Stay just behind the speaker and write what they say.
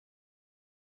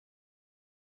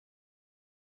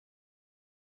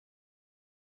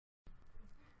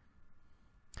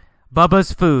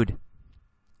Bubba's food.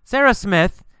 Sara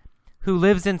Smith, who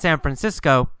lives in San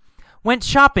Francisco, went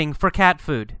shopping for cat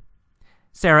food.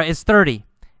 Sara is 30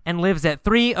 and lives at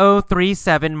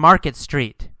 3037 Market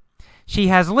Street. She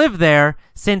has lived there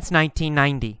since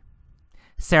 1990.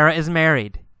 Sara is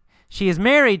married. She is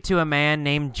married to a man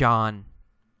named John.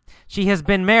 She has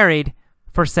been married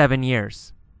for 7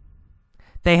 years.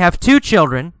 They have 2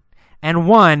 children and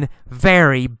 1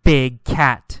 very big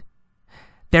cat.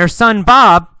 Their son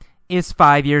Bob is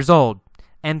 5 years old,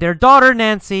 and their daughter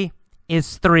Nancy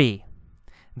is 3.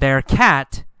 Their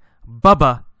cat,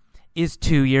 Bubba, is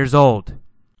 2 years old.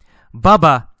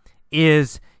 Bubba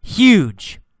is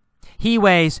huge. He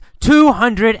weighs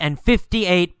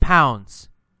 258 pounds,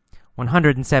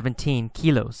 117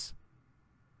 kilos.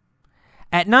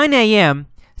 At 9 a.m.,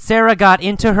 Sara got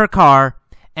into her car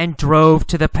and drove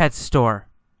to the pet store.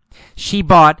 She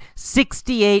bought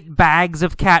 68 bags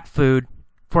of cat food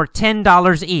for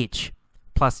 $10 each,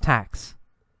 plus tax.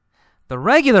 The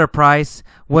regular price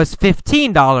was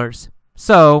 $15,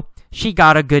 so she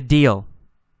got a good deal.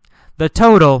 The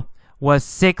total was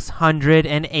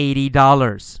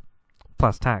 $680,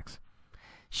 plus tax.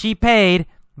 She paid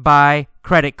by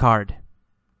credit card.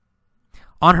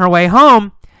 On her way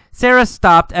home, Sara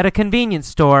stopped at a convenience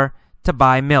store to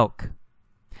buy milk.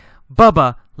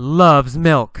 Bubba loves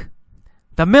milk.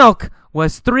 The milk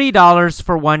was $3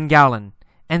 for 1 gallon,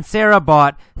 and Sara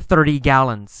bought 30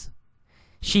 gallons.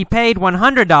 She paid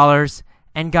 $100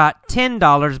 and got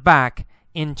 $10 back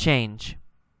in change.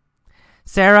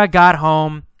 Sara got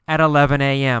home at 11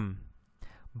 a.m.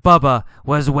 Bubba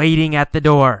was waiting at the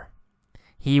door.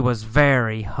 He was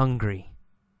very hungry.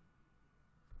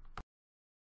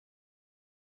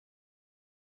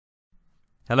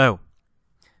 Hello.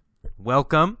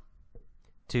 Welcome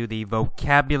to the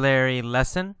vocabulary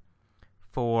lesson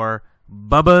for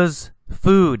Bubba's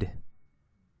food.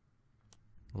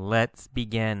 Let's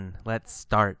begin. Let's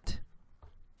start.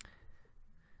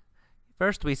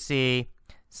 First we see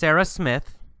Sara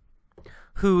Smith,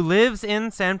 who lives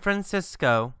in San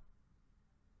Francisco,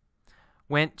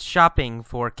 went shopping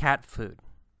for cat food.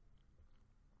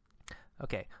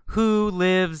 Okay, who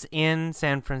lives in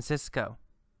San Francisco?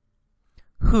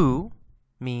 Who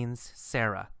means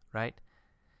Sara, right?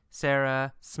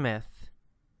 Sara Smith.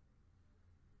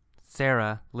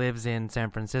 Sara lives in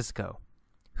San Francisco.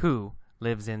 Who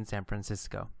lives in San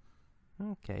Francisco?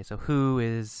 Okay, so who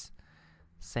is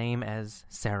same as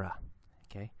Sara.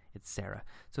 Okay, it's Sara.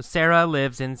 So Sara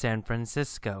lives in San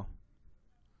Francisco.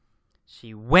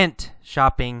 She went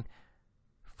shopping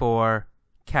for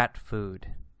cat food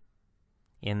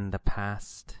in the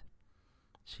past.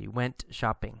 She went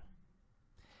shopping.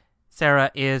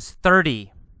 Sara is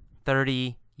 30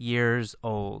 years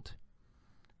old.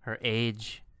 Her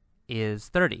age is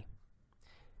 30.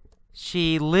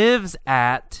 She lives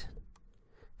at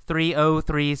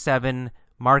 3037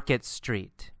 Market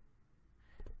Street.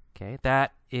 Okay,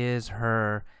 that is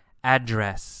her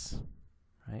address,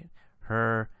 right?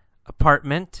 Her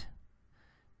apartment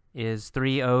is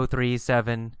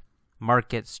 3037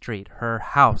 Market Street. Her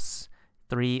house,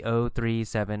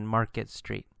 3037 Market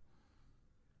Street.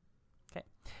 Okay.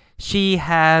 She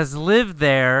has lived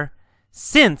there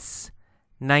since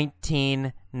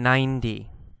 1990.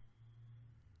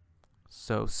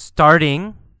 So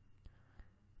starting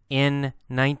in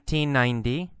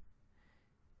 1990,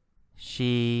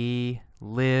 she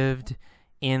lived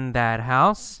in that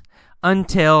house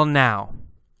until now.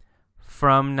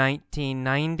 From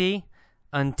 1990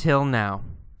 until now.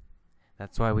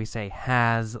 That's why we say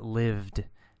has lived.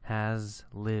 Has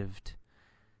lived.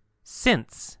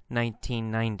 Since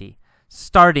 1990.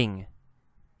 Starting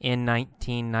in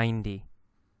 1990.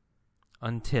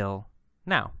 Until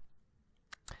now.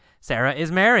 Sara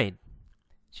is married.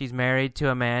 She's married to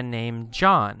a man named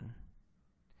John.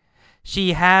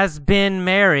 She has been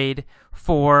married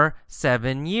for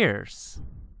 7 years.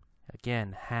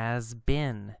 Again, has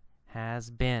been.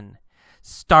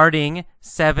 Starting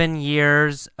 7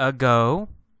 years ago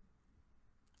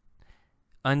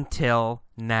until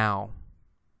now.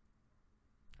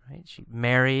 Right? She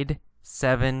married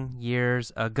 7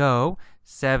 years ago,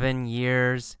 7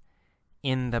 years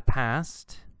in the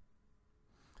past,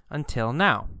 until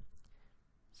now.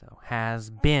 So,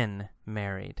 has been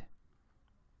married.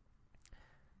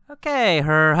 Okay,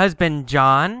 her husband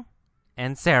John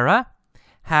and Sara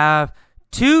have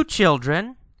 2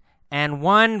 children and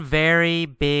 1 very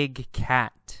big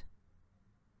cat.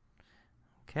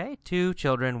 Okay, 2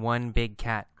 children, 1 big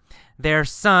cat. Their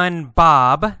son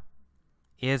Bob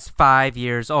is 5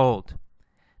 years old.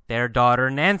 Their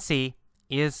daughter Nancy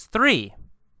is 3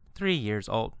 years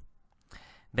old.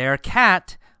 Their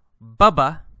cat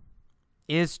Bubba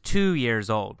is 2 years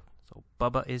old. So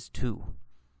Bubba is 2.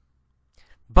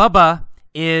 Bubba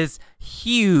is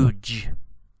huge.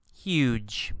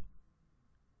 Huge.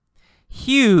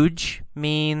 Huge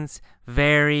means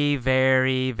very,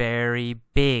 very, very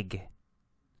big.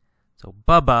 So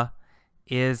Bubba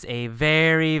is a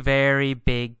very, very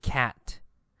big cat.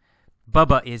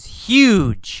 Bubba is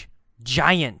huge,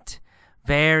 giant,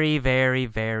 very, very,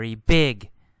 very big.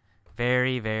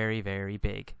 Very, very, very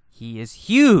big. He is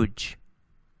huge.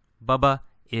 Bubba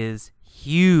is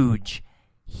huge.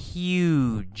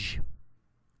 Huge.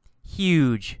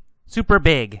 Huge. Super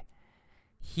big.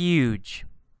 Huge.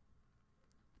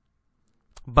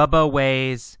 Bubba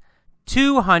weighs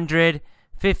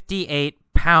 258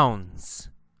 pounds.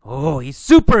 Oh, he's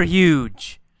super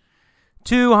huge.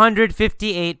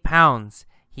 258 pounds.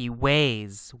 He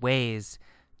weighs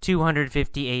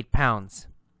 258 pounds.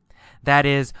 That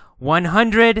is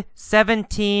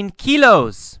 117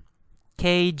 kilos.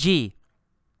 kg.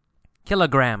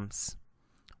 Kilograms.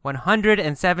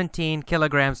 117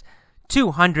 kilograms.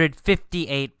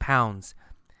 258 pounds.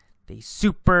 The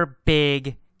super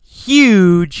big,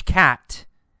 huge cat.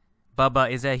 Bubba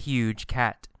is a huge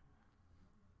cat.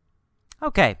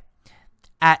 Okay.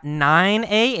 At 9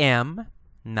 a.m.,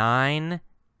 9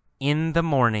 in the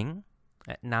morning,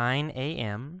 at 9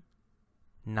 a.m.,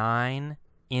 9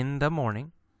 in the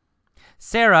morning,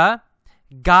 Sara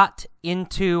got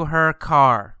into her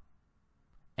car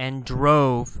and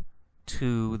drove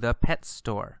to the pet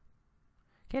store.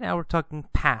 Okay, now we're talking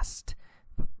past.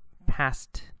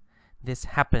 Past. This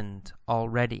happened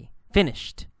already.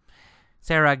 Finished.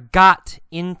 Sara got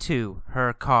into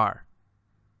her car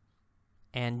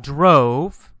and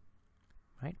drove,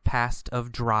 right? Past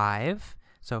of drive.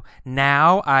 So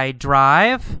now I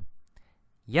drive.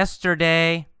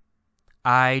 Yesterday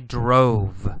I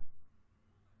drove.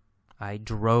 I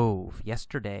drove.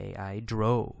 Yesterday I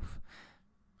drove.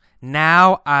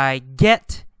 Now I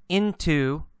get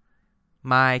into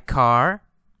my car.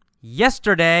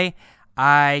 Yesterday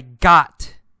I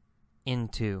got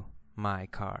into my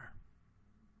car.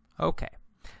 Okay.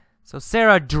 So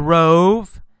Sara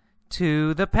drove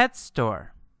to the pet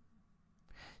store.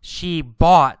 She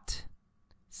bought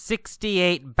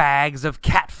 68 bags of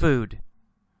cat food.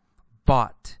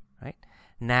 Bought, right?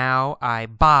 Now I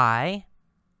buy.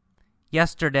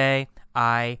 Yesterday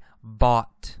I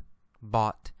bought.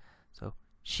 Bought. So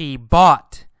she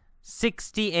bought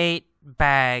 68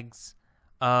 bags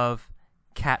of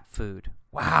cat food.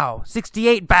 Wow,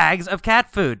 68 bags of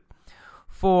cat food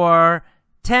for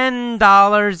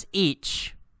 $10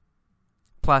 each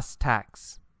plus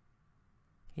tax.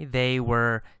 Okay, they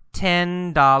were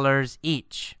 $10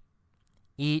 each.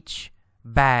 Each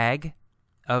bag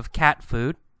of cat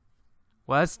food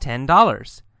was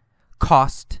 $10.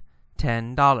 Cost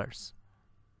 $10.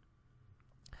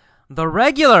 The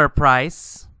regular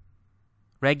price,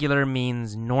 regular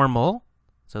means normal,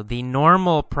 so the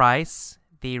normal price,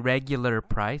 the regular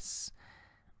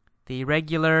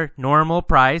normal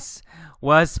price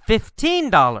was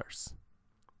 $15.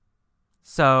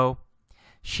 So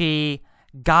she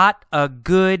got a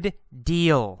good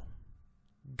deal.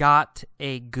 Got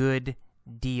a good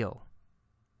deal.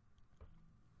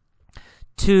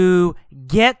 To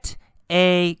get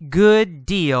a good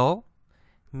deal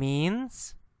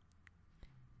means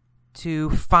to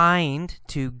find,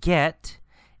 to get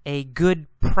a good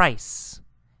price.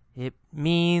 It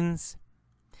means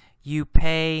you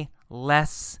pay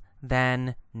less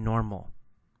than normal.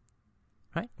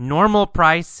 Right? Normal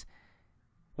price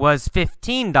was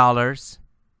 $15.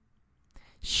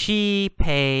 She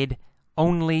paid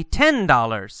only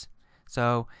 $10.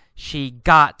 So she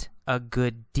got a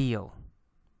good deal.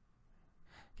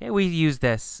 Okay, we use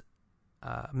this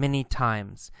many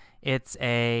times. It's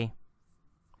a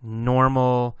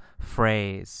normal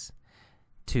phrase.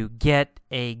 To get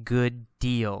a good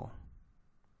deal.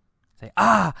 Say,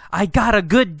 I got a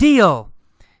good deal.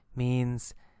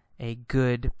 Means a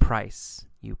good price.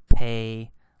 You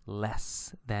pay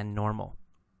less than normal.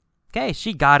 Okay,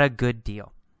 she got a good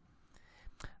deal.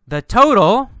 The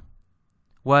total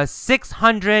was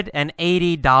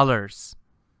 $680.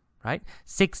 Right?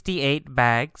 68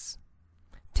 bags.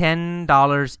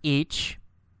 $10 each.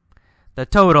 The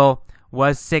total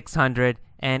was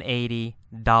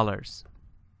 $680.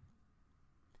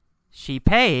 She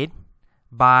paid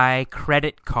by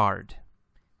credit card.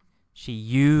 She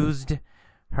used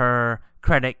her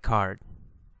credit card.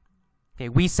 Okay,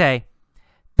 we say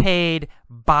paid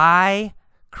by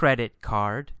credit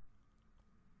card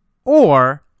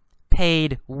or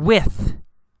paid with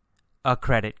a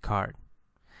credit card.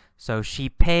 So she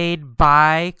paid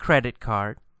by credit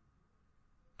card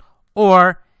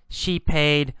or she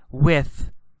paid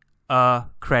with a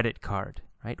credit card,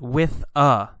 right? With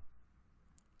a.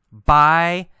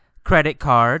 By credit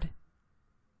card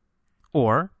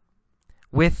or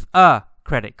with a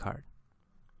credit card.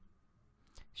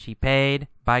 She paid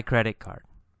by credit card.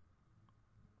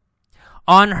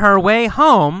 On her way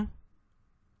home,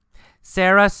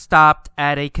 Sara stopped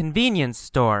at a convenience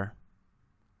store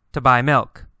to buy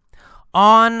milk.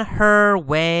 On her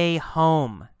way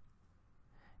home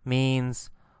means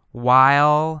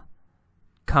while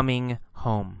coming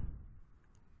home.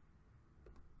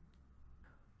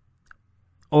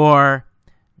 Or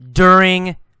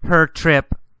during her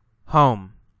trip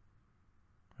home.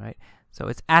 Right? So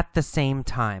it's at the same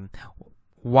time.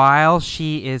 While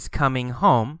she is coming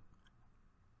home,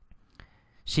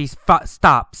 she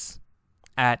stops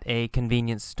at a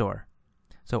convenience store.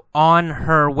 So on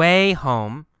her way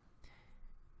home,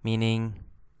 meaning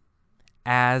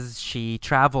as she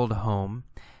traveled home,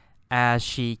 as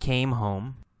she came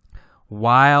home,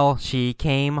 while she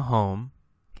came home,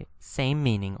 okay, same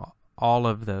meaning, all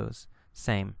of those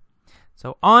same.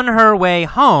 So on her way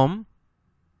home,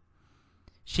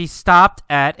 she stopped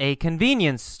at a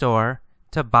convenience store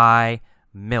to buy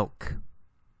milk.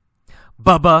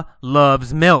 Bubba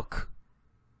loves milk.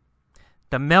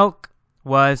 The milk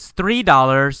was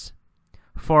 $3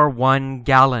 for 1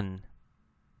 gallon.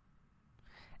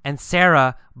 And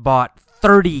Sara bought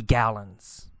 30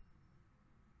 gallons.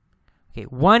 Okay,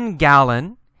 1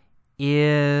 gallon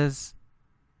is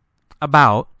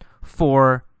about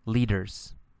 4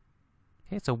 liters.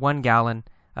 Okay, so 1 gallon,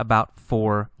 about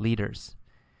 4 liters.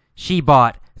 She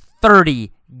bought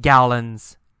 30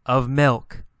 gallons of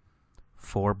milk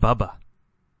for Bubba.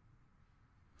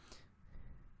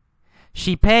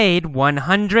 She paid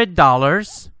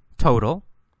 $100 total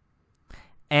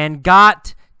and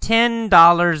got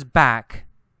 $10 back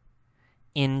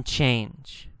in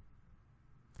change.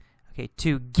 Okay,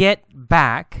 to get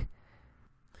back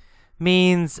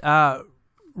means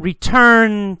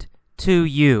returned to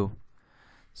you.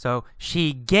 So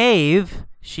she paid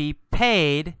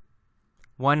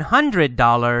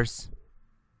 $100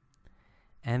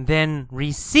 and then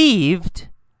received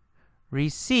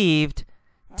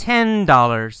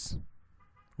 $10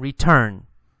 return.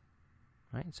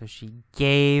 Right? So she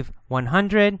gave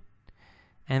 100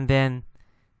 and then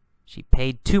she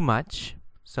paid too much.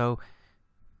 So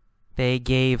they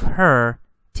gave her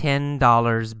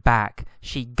 $10 back.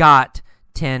 She got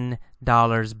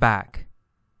 $10 back.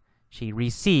 She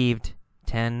received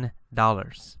 $10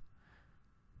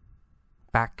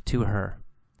 back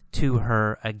to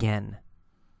her again.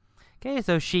 Okay,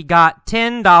 so she got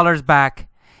 $10 back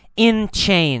in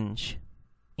change.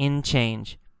 In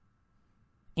change.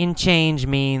 In change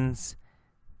means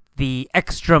the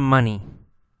extra money.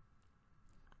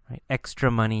 Right?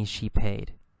 Extra money she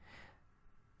paid.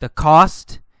 The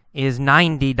cost is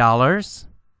 $90.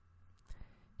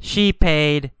 She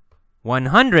paid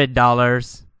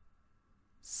 $100.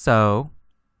 So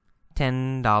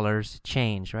 $10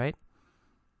 change, right?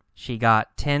 She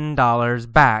got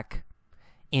 $10 back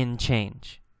in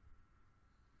change.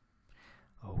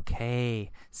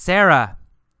 Okay, Sara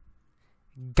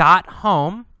got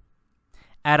home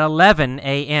at 11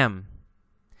 a.m.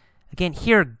 Again,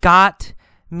 here got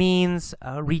means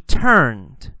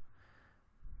returned,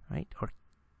 right? Or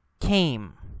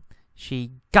came.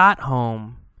 She got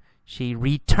home. She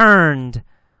returned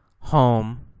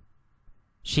home.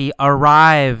 She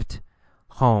arrived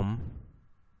home.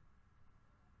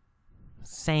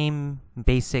 Same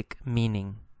basic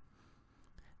meaning.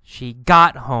 She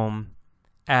got home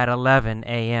at 11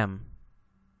 a.m.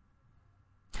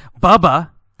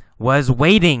 Bubba was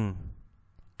waiting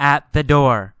at the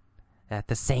door at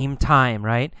the same time,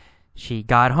 right? She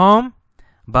got home.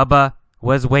 Bubba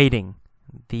was waiting.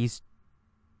 These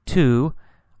two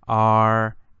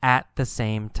are at the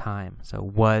same time. So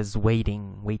was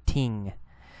waiting, waiting.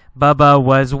 Bubba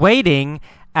was waiting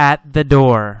at the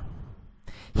door.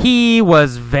 He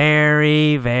was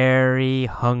very, very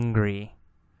hungry.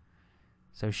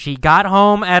 So she got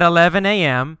home at 11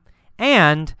 a.m.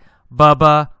 and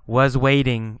Bubba was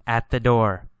waiting at the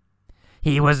door.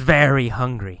 He was very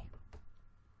hungry.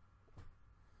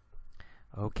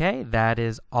 Okay, that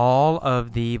is all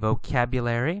of the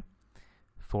vocabulary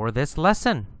for this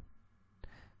lesson.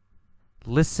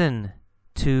 Listen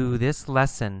to this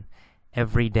lesson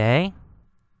every day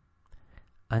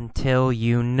until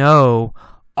you know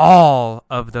all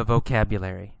of the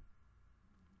vocabulary.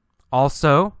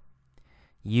 Also,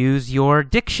 use your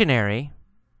dictionary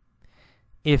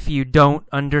if you don't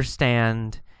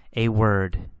understand a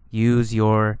word. Use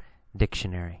your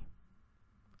dictionary.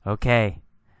 Okay.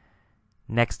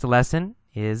 Next lesson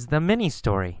is the mini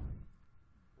story.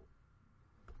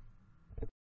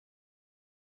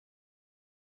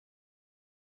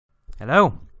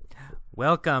 Hello.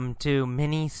 Welcome to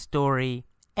mini story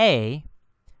A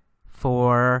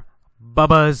for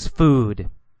Bubba's Food.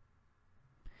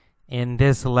 In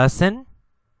this lesson,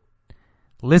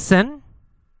 listen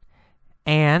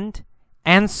and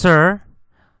answer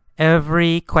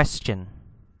every question.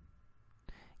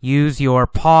 Use your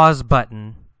pause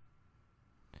button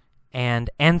and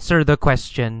answer the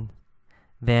question,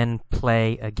 then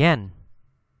play again.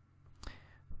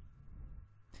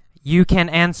 You can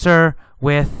answer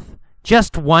with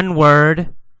just one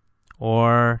word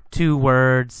or 2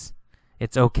 words.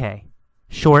 It's okay.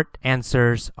 Short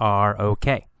answers are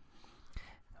okay.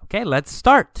 Okay, let's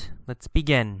start. Let's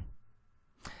begin.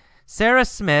 Sara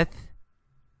Smith,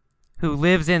 who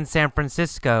lives in San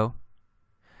Francisco,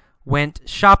 went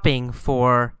shopping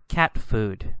for cat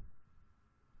food.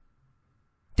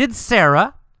 Did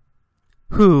Sara,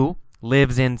 who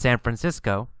lives in San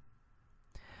Francisco,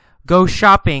 go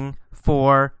shopping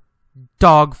for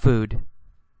dog food?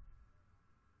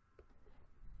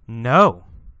 No.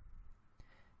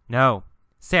 No.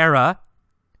 Sara,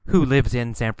 who lives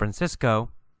in San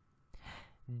Francisco,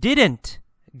 didn't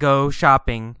go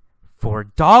shopping for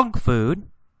dog food.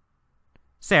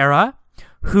 Sara,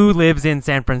 who lives in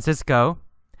San Francisco,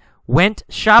 went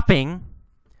shopping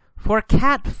for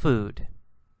cat food.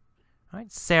 Right?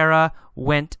 Sara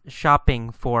went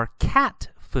shopping for cat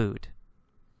food.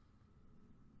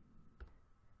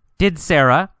 Did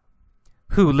Sara,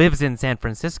 who lives in San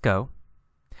Francisco,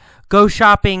 go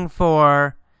shopping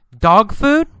for dog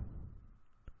food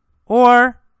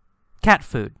or cat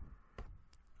food?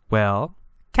 Well,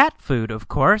 cat food, of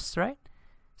course, right?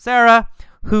 Sara,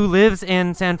 who lives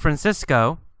in San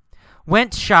Francisco,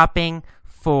 went shopping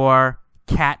for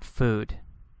cat food.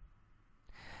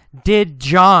 Did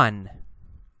John,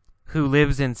 who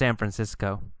lives in San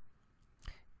Francisco,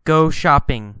 go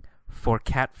shopping for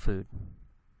cat food?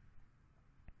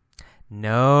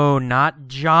 No, not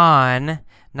John.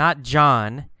 Not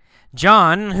John.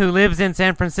 John, who lives in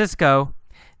San Francisco,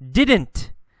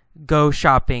 didn't go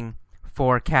shopping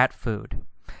for cat food.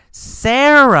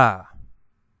 Sara,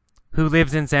 who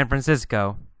lives in San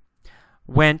Francisco,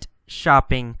 went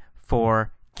shopping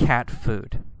for cat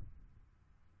food.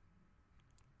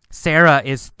 Sara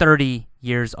is 30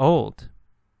 years old.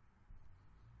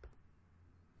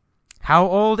 How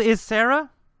old is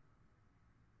Sara?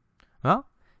 Well,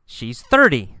 she's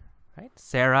 30, right?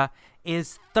 Sara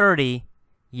is 30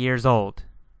 years old.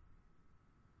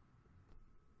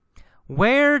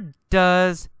 Where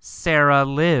does Sara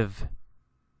live?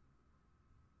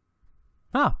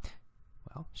 Oh,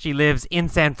 well, she lives in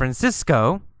San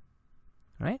Francisco,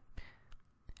 right?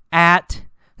 At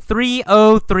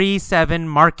 3037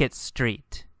 Market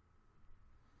Street.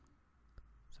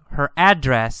 Her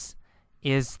address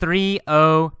is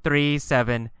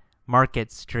 3037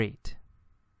 Market Street.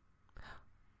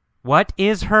 What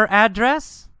is her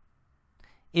address?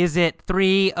 Is it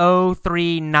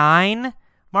 3039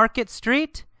 Market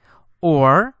Street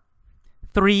or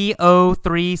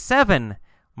 3037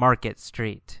 Market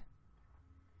Street?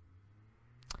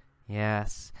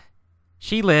 Yes,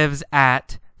 she lives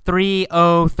at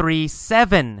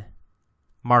 3037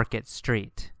 Market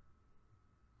Street.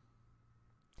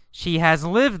 She has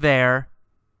lived there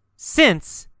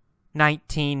since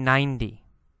 1990.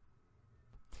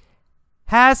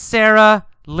 Has Sara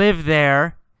lived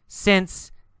there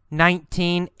since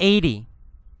 1980?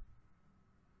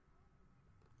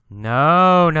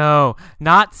 No,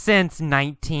 not since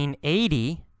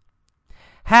 1980.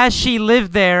 Has she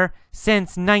lived there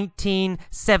since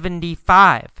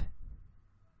 1975?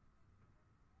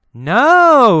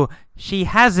 No, she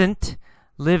hasn't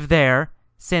lived there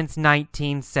since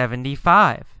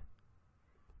 1975.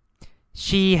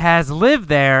 She has lived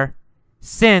there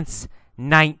since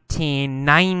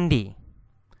 1990.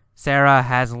 Sara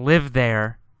has lived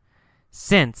there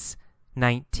since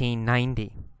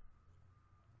 1990.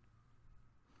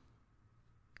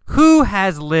 Who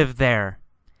has lived there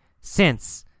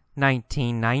since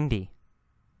 1990?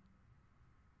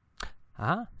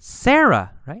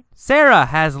 Sara, right? Sara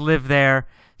has lived there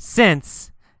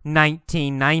since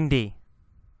 1990.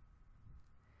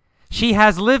 She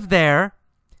has lived there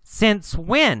since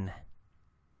when?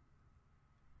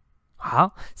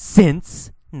 Well,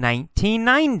 since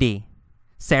 1990.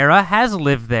 Sara has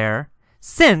lived there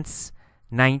since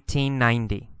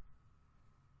 1990.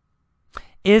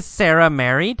 Is Sara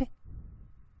married?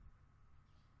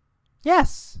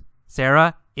 Yes,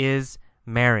 Sara is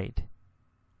married.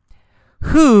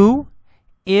 Who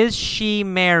is she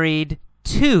married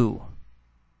to?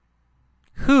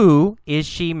 Who is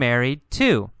she married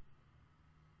to?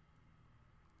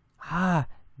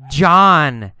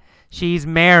 John. She's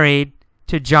married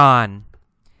to John.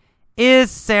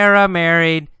 Is Sara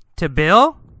married to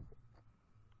Bill?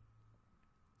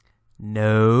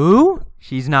 No,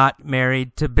 she's not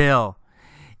married to Bill.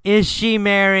 Is she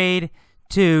married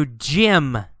to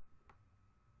Jim?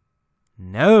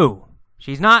 No,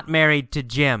 she's not married to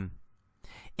Jim.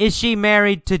 Is she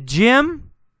married to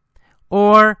Jim?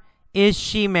 Or is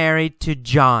she married to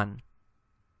John?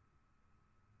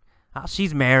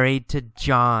 She's married to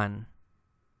John.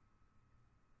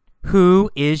 Who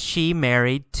is she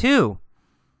married to?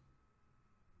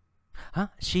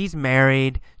 She's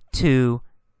married to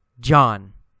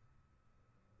John.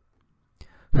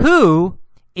 Who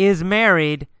is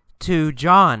married to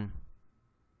John?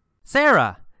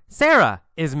 Sara. Sara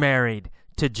is married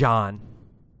to John.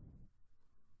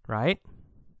 Right?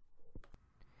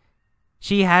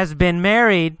 She has been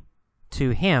married to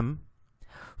him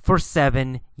for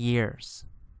 7 years.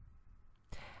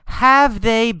 Have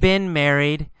they been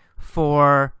married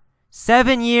for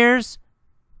 7 years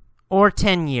or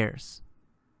 10 years?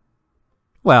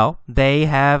 Well, they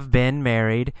have been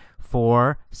married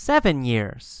for 7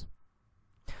 years.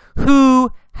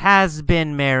 Who has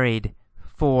been married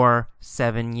for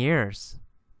 7 years?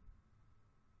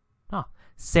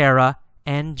 Sara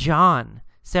and John.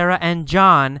 Sara and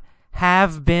John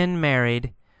have been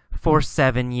married for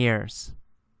 7 years.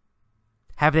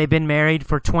 Have they been married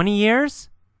for 20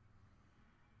 years?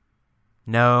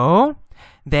 No,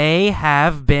 they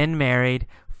have been married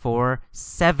for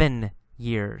 7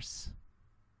 years.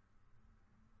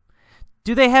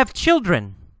 Do they have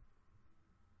children?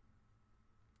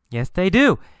 Yes, they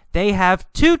do. They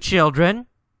have 2 children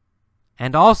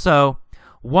and also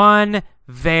 1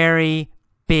 very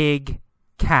big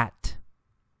cat.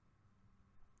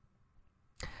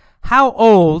 How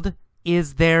old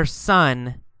is their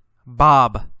son,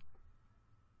 Bob?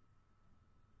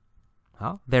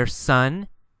 Well, their son,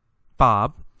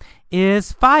 Bob,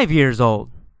 is 5 years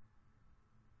old.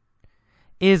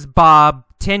 Is Bob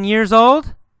 10 years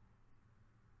old?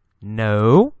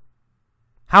 No.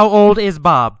 How old is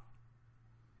Bob?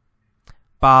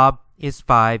 Bob is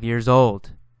 5 years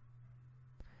old.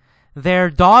 Their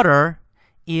daughter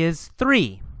is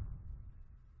 3.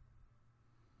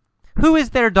 Who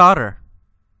is their daughter?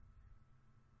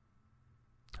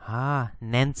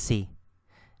 Nancy.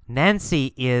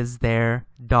 Nancy is their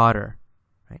daughter.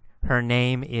 Right? Her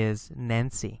name is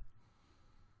Nancy.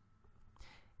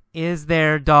 Is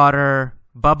their daughter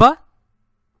Bubba?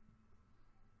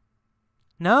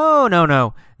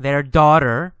 No. Their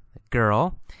daughter,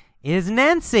 girl, is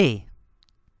Nancy.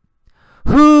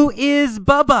 Who is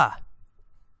Bubba?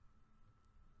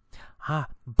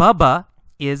 Bubba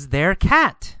is their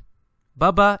cat.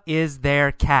 Bubba is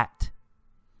their cat.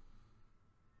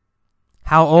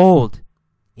 How old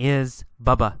is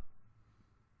Bubba?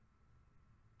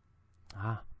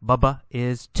 Bubba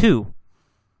is 2.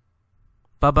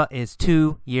 Bubba is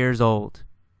 2 years old.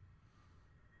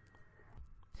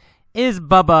 Is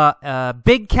Bubba a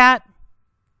big cat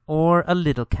or a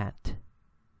little cat?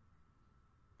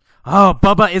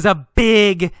 Bubba is a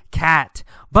big cat.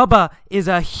 Bubba is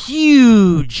a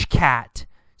huge cat.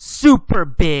 Super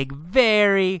big.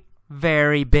 Very,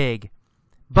 very big.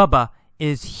 Bubba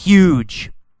is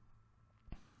huge.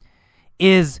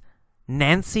 Is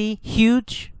Nancy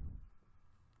huge?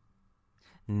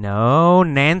 No,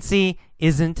 Nancy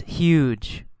isn't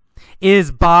huge.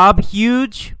 Is Bob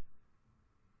huge?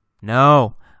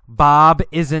 No, Bob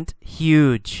isn't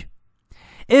huge.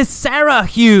 Is Sara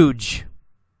huge?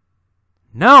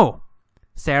 No,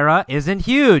 Sara isn't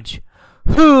huge.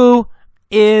 Who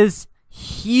is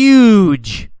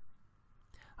huge?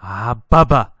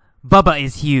 Bubba. Bubba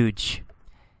is huge.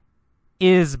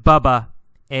 Is Bubba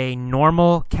a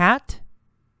normal cat?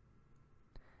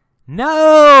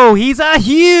 No, he's a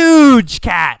huge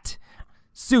cat.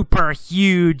 Super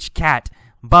huge cat.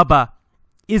 Bubba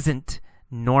isn't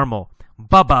normal.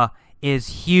 Bubba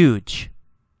is huge.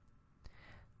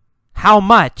 How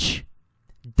much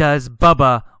does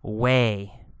Bubba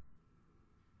weigh?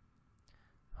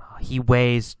 He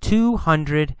weighs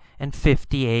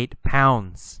 258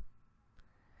 pounds.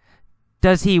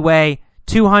 Does he weigh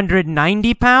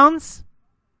 290 pounds?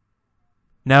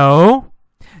 No.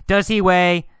 Does he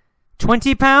weigh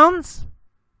 20 pounds?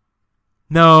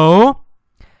 No.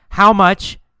 How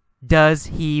much does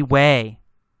he weigh?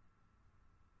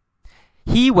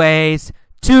 He weighs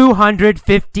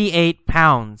 258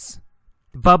 pounds.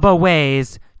 Bubba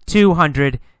weighs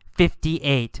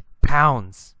 258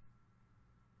 pounds.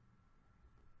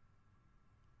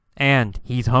 And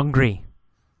he's hungry.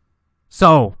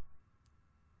 So,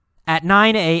 at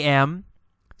 9 a.m.,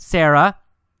 Sara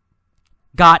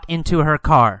got into her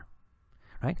car,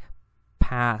 right?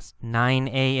 Past 9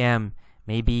 a.m.,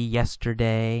 maybe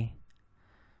yesterday,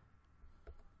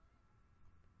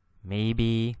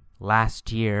 maybe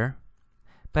last year.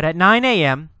 But at 9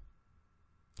 a.m.,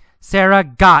 Sara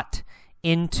got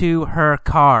into her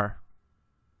car.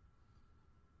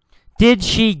 Did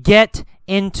she get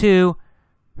into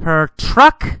her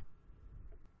truck?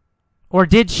 Or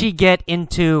did she get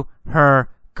into her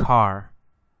car?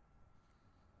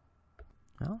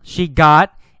 Well, she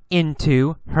got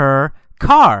into her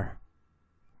car.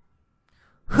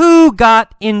 Who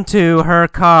got into her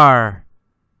car?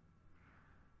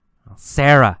 Well,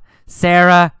 Sara.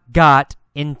 Sara got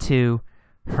into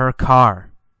her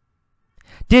car.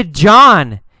 Did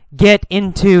John get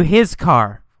into his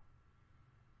car?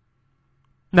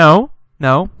 No,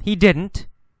 he didn't.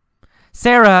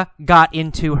 Sara got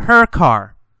into her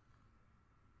car.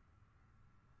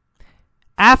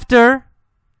 After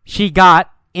she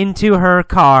got into her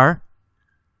car,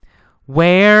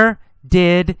 where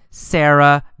did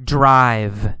Sara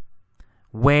drive?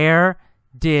 Where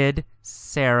did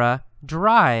Sara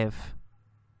drive?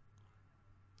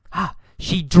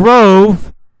 She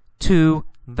drove to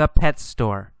the pet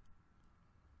store.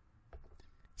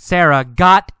 Sara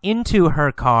got into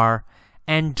her car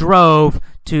and drove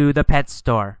to the pet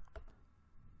store.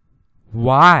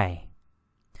 Why?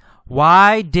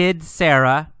 Why did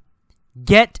Sara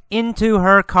get into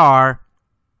her car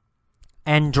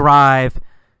and drive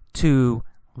to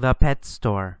the pet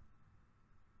store?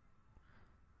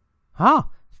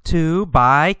 To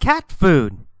buy cat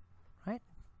food, right?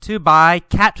 To buy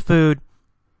cat food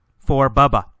for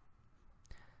Bubba.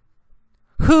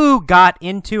 Who got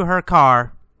into her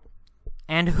car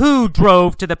and who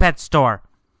drove to the pet store?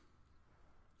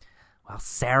 Well,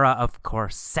 Sara, of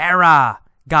course. Sara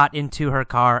got into her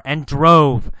car and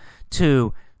drove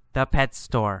to the pet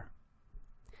store.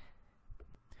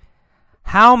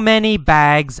 How many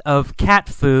bags of cat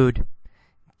food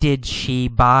did she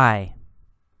buy?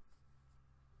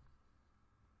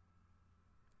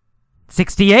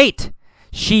 68.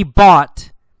 She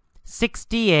bought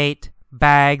 68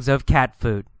 bags of cat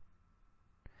food.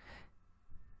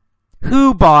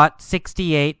 Who bought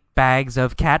 68 bags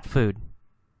of cat food?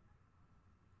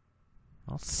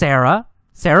 Well, Sara.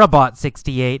 Sara bought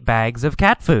 68 bags of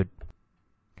cat food.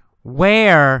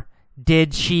 Where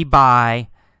did she buy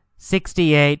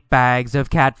 68 bags of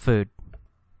cat food?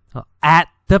 Well, at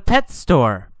the pet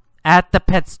store. At the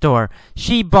pet store.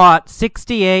 She bought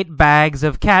 68 bags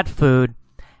of cat food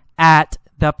at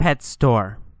the pet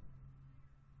store.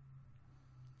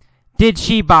 Did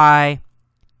she buy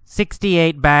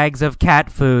 68 bags of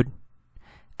cat food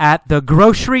at the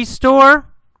grocery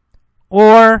store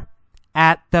or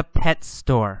at the pet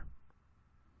store?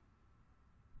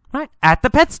 Right, at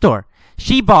the pet store.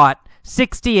 She bought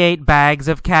 68 bags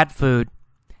of cat food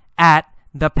at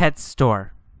the pet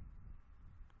store.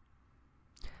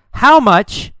 How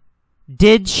much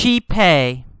did she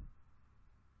pay?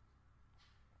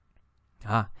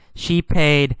 She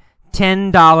paid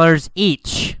 $10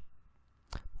 each,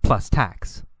 plus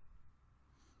tax.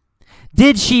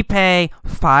 Did she pay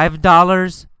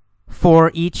 $5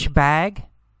 for each bag?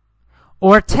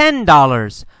 Or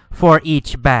 $10 for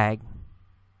each bag?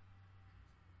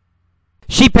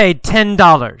 She paid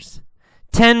 $10.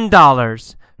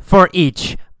 $10 for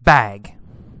each bag.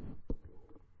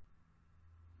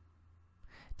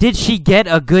 Did she get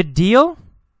a good deal?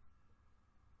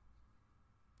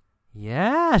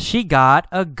 Yeah, she got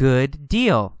a good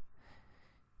deal.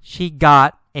 She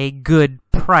got a good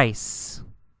price.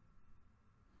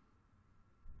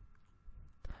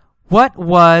 What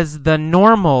was the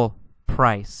normal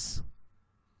price?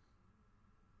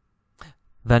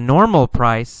 The normal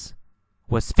price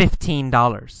was $15.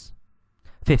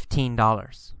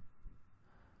 $15.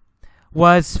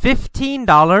 Was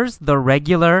 $15 the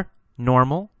regular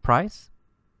normal price?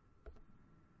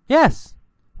 Yes,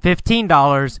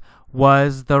 $15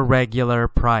 was the regular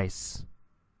price.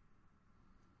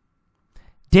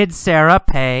 Did Sara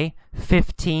pay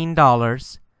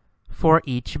 $15 for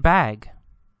each bag?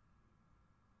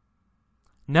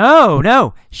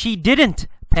 No, she didn't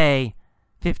pay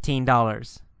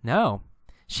 $15. No,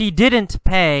 she didn't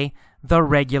pay the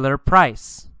regular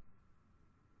price.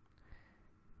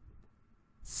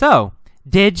 So,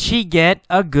 did she get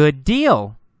a good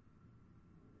deal?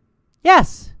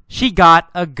 Yes, she got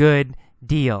a good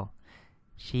deal.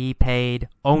 She paid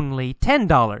only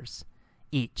 $10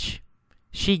 each.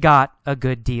 She got a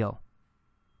good deal.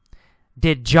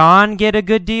 Did John get a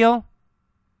good deal?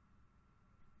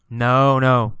 No,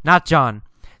 not John.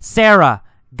 Sara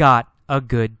got a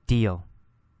good deal.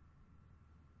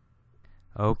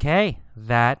 Okay,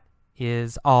 that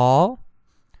is all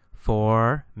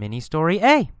for mini story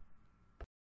A.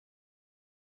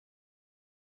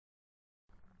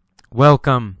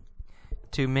 Welcome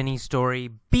to mini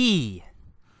story B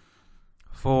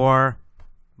for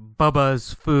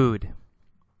Bubba's food.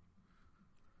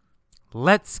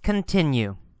 Let's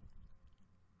continue.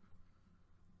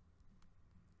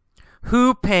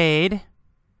 Who paid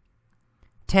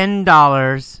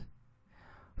 $10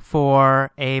 for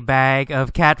a bag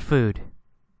of cat food?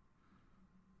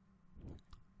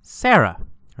 Sara,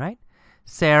 right?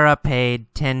 Sara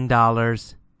paid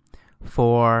 $10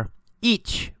 for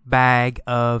each bag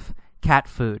of cat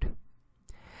food.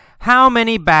 How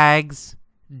many bags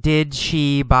did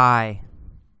she buy?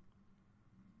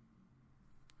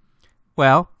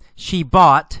 Well, she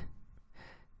bought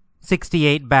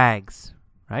 68 bags,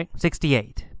 right?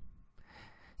 68.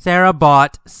 Sara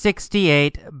bought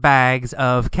 68 bags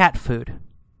of cat food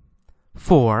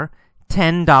for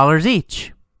 $10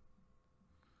 each.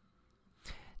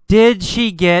 Did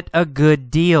she get a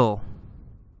good deal?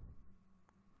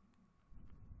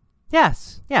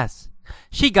 Yes.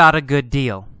 She got a good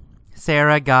deal.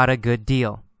 Sara got a good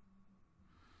deal.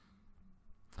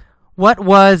 What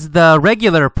was the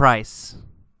regular price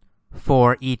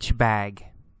for each bag?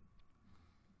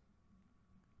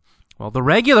 Well, the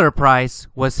regular price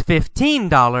was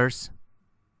 $15.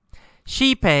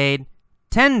 She paid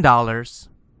 $10.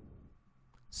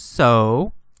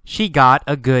 So, she got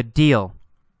a good deal.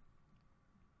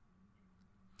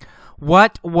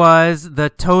 What was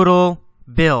the total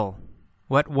bill?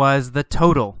 What was the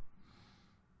total?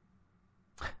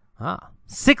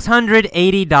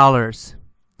 $680.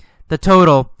 The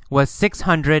total was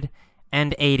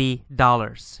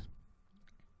 $680.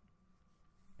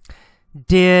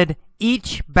 Did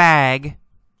each bag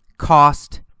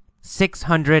cost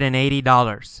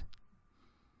 $680?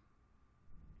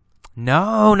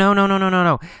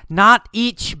 No. Not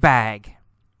each bag.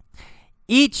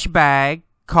 Each bag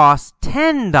cost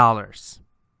 $10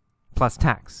 plus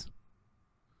tax.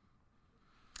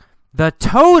 The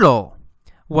total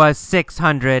was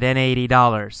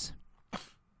 $680.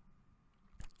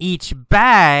 Each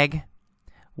bag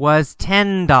was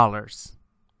 $10.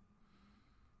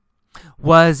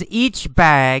 Was each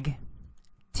bag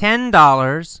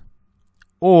 $10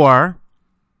 or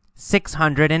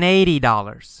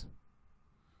 $680?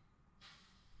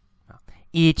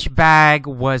 Each bag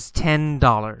was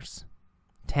 $10.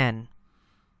 10.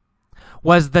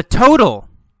 Was the total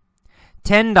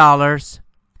 $10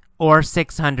 or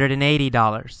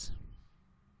 $680?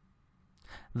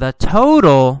 The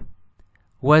total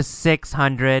was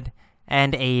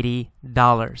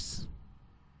 $680.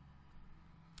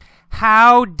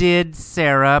 How did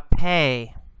Sara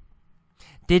pay?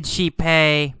 Did she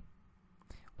pay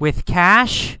with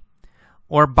cash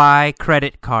or by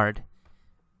credit card?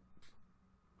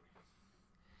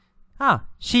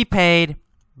 She paid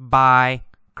by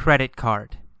credit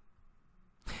card.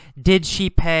 Did she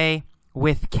pay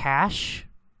with cash?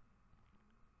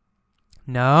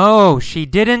 No, she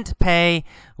didn't pay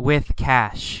with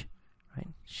cash. Right?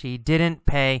 She didn't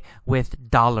pay with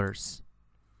dollars.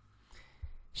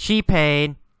 She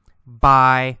paid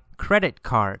by credit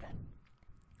card.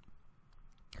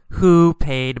 Who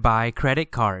paid by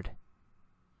credit card?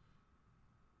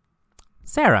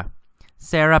 Sara.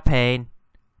 Sara paid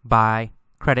by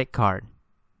credit card.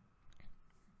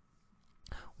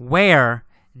 Where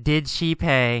did she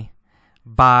pay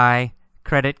by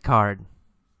credit card?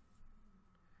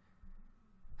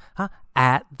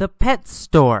 At the pet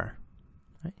store.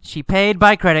 She paid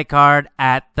by credit card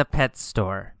at the pet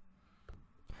store.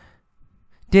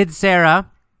 Did Sara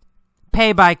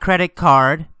pay by credit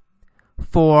card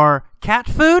for cat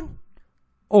food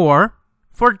or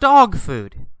for dog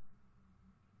food?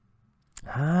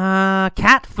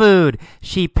 Cat food.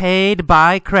 She paid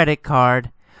by credit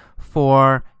card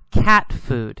for cat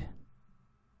food.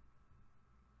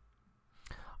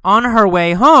 On her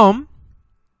way home,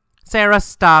 Sara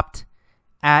stopped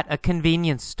at a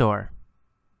convenience store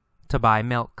to buy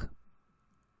milk.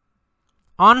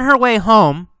 On her way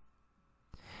home,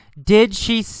 did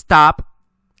she stop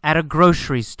at a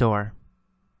grocery store?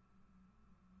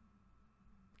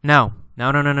 No.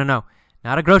 Not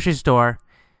a grocery store.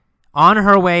 On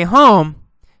her way home,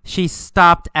 she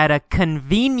stopped at a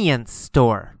convenience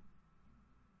store.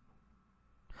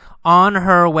 On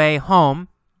her way home,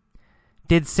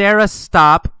 did Sara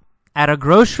stop at a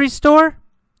grocery store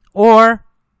or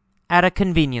at a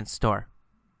convenience store?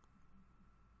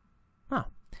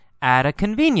 At a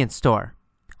convenience store.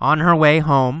 On her way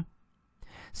home,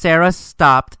 Sara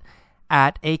stopped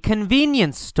at a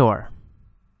convenience store.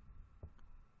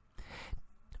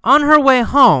 On her way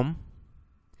home,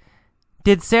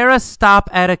 did Sara stop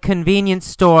at a convenience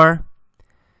store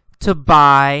to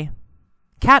buy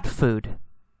cat food?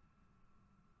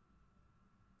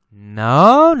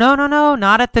 No,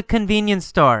 not at the convenience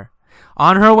store.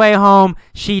 On her way home,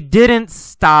 she didn't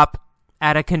stop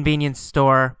at a convenience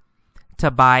store to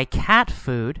buy cat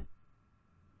food.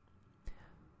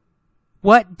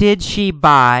 What did she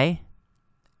buy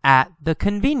at the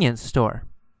convenience store?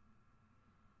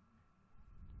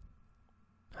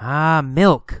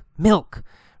 Milk,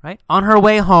 right? On her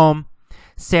way home,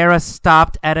 Sara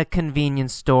stopped at a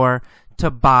convenience store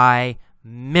to buy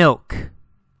milk.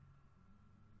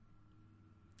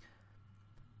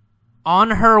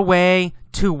 On her way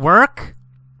to work,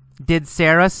 did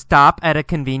Sara stop at a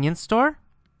convenience store?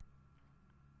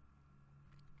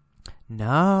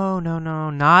 No,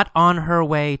 not on her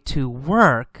way to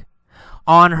work.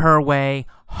 On her way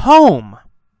home.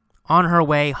 On her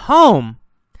way home,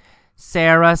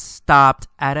 Sara stopped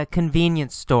at a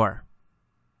convenience store.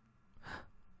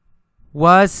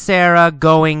 Was Sara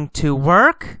going to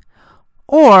work,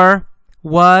 or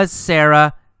was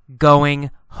Sara going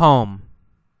home?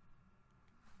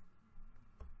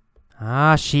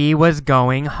 She was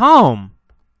going home.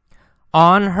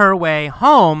 On her way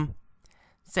home,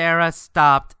 Sara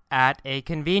stopped at a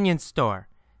convenience store.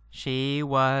 She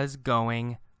was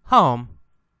going home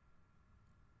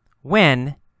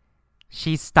when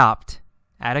she stopped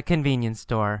at a convenience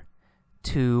store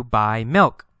to buy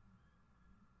milk.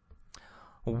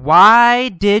 Why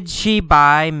did she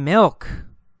buy milk?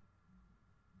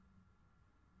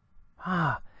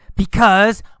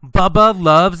 Because Bubba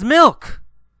loves milk.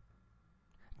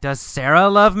 Does Sara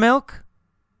love milk?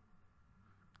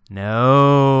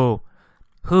 No.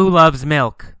 Who loves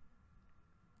milk?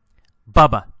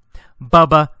 Bubba.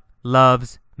 Bubba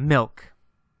loves milk.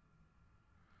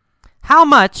 How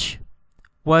much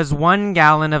was 1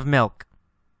 gallon of milk?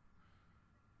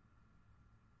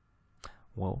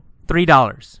 Well,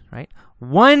 $3, right?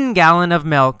 1 gallon of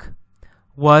milk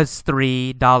was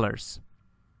 $3.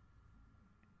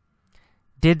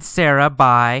 Did Sara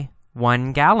buy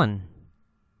 1 gallon?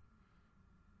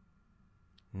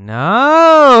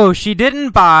 No, she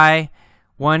didn't buy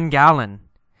 1 gallon.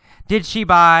 Did she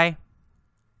buy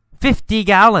 50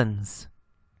 gallons?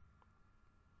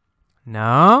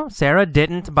 No, Sara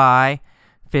didn't buy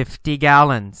 50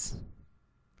 gallons.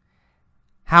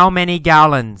 How many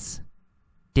gallons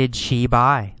did she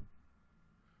buy?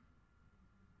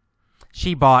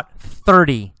 She bought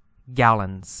 30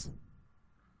 gallons.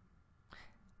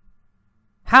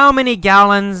 How many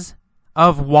gallons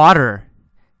of water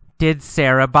did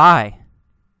Sara buy?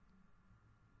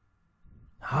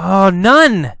 Oh,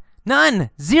 none.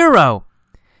 0.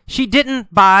 She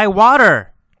didn't buy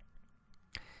water.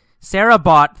 Sara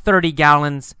bought 30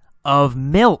 gallons of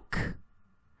milk.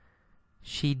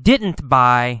 She didn't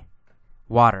buy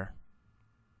water.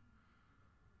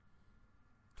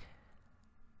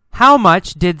 How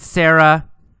much did Sara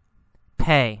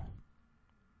pay?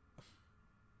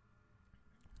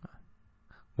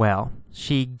 Well,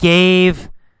 she gave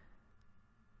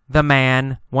the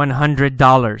man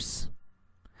 $100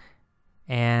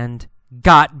 and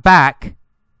got back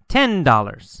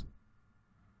 $10.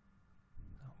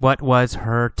 What was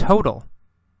her total?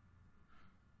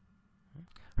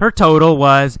 Her total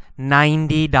was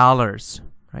 $90,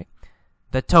 right?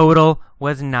 The total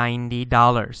was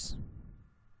 $90.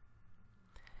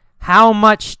 How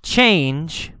much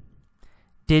change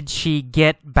did she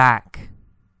get back?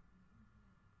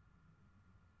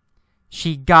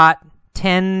 She got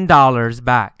 $10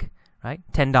 back, right?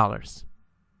 $10.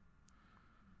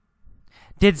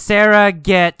 Did Sara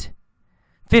get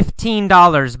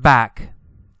 $15 back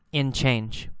in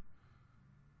change?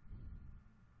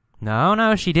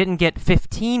 No, she didn't get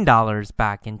 $15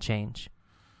 back in change.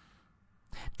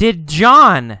 Did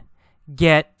John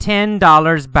get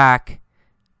 $10 back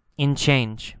in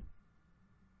change?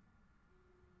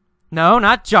 No,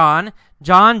 not John.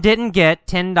 John didn't get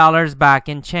 $10 back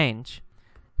in change.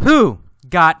 Who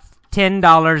got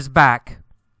 $10 back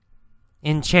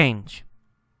in change?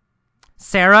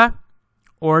 Sara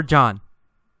or John?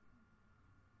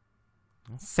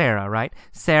 Sara, right?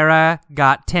 Sara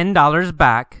got $10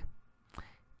 back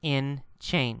in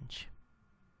change.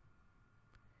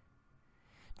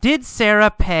 Did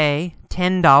Sara pay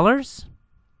 $10?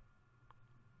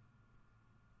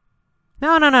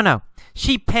 No.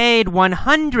 She paid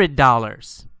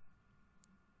 $100.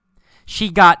 She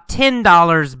got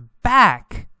 $10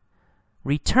 back,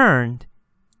 returned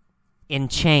in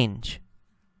change.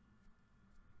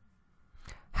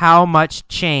 how much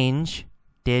change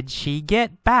did she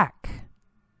get back?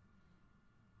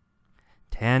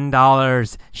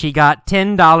 $10. She got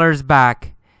 $10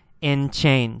 back in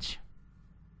change.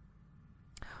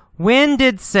 When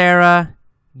did Sara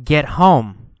get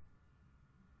home?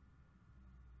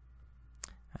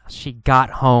 She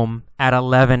got home at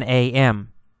 11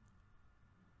 a.m.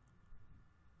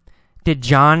 Did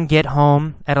John get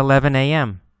home at 11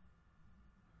 a.m.?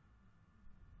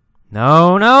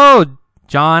 No.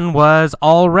 John was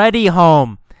already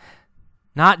home.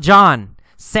 Not John.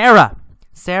 Sara.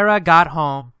 Sara got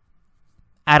home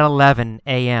at 11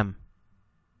 a.m.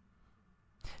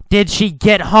 Did she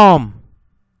get home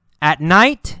at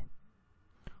night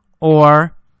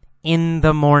or in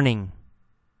the morning?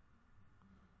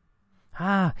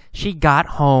 She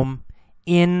got home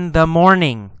in the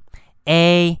morning.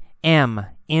 A.M.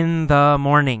 in the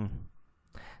morning.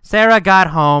 Sara got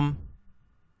home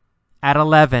at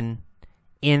 11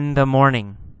 in the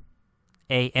morning.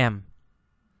 A.M.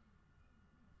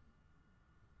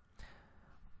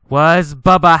 Was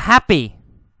Bubba happy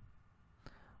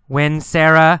when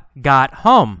Sara got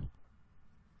home?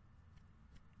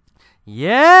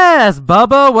 Yes,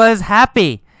 Bubba was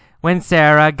happy when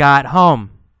Sara got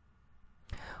home.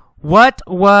 What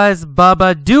was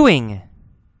Bubba doing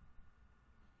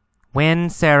when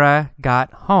Sara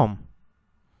got home?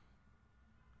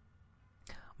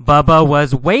 Bubba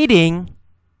was waiting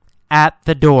at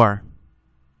the door.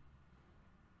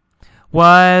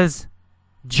 Was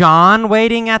John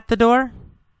waiting at the door?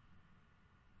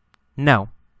 No.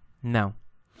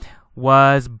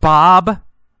 Was Bob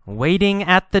waiting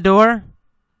at the door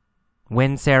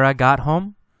when Sara got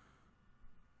home?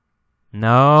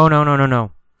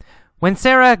 No. When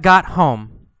Sara got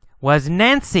home, was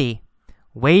Nancy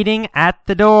waiting at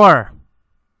the door?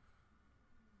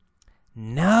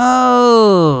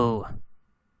 No.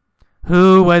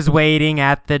 Who was waiting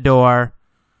at the door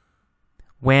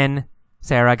when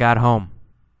Sara got home?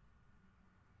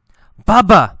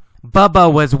 Bubba.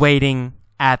 Bubba was waiting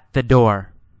at the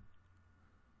door.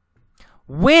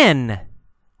 When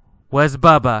was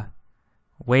Bubba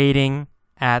waiting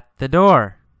at the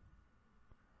door?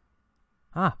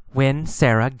 When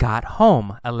Sara got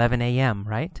home, 11 a.m.,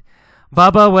 right?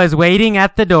 Bubba was waiting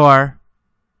at the door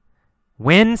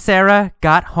when Sara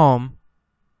got home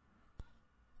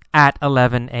at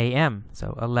 11 a.m.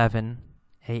 So 11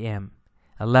 a.m.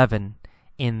 11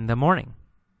 in the morning.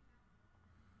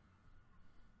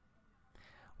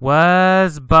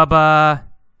 Was Bubba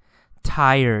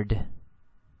tired?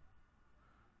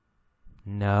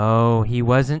 No, he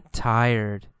wasn't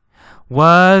tired.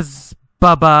 Was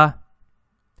Bubba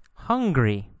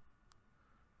hungry?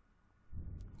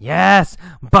 Yes,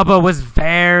 Bubba was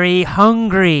very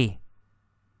hungry.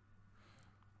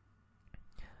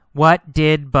 What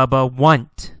did Bubba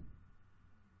want?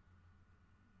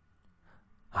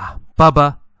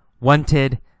 Bubba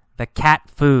wanted the cat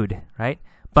food, right?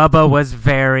 Bubba was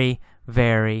very,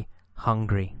 very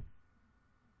hungry.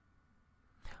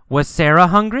 Was Sara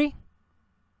hungry?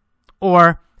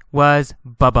 Or was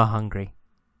Bubba hungry?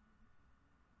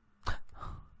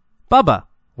 Bubba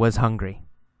was hungry.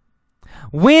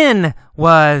 When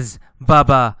was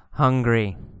Bubba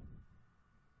hungry?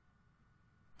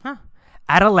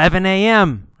 At 11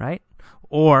 a.m., right?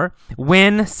 Or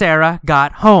when Sara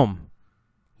got home.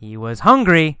 He was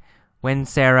hungry when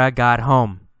Sara got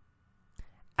home.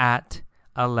 At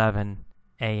 11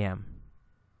 a.m.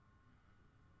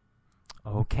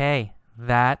 Okay,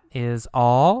 that is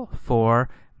all for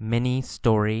mini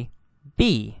story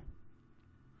B.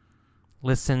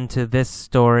 Listen to this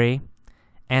story,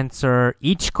 answer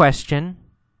each question,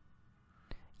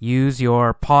 use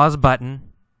your pause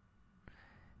button,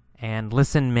 and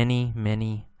listen many,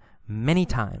 many, many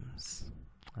times.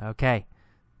 Okay,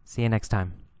 see you next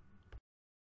time.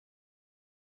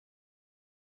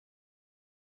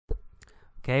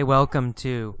 Okay, welcome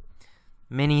to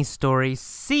mini story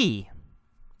C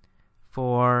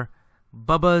for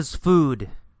Bubba's food.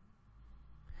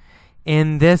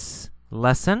 In this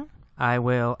lesson, I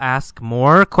will ask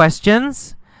more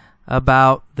questions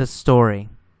about the story.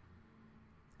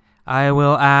 I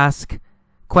will ask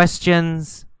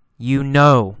questions you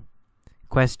know,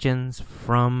 questions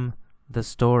from the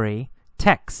story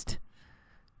text.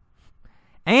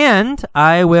 And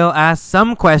I will ask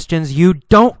some questions you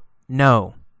don't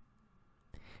know.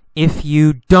 If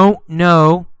you don't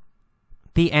know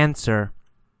the answer,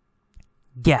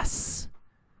 guess.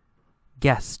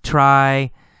 Guess.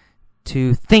 Try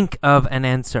to think of an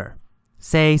answer.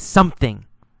 Say something.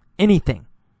 Anything.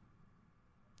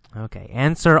 Okay,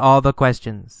 answer all the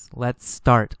questions. Let's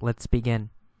start. Let's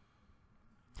begin.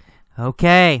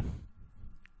 Okay.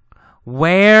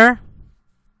 Where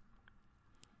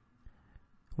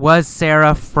was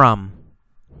Sara from?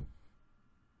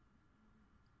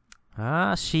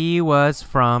 She was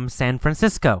from San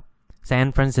Francisco.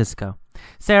 San Francisco.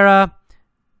 Sara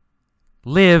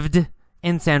lived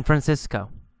in San Francisco.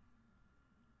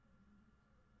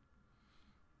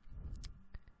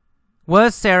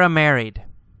 Was Sara married?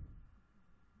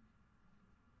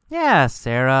 Yeah,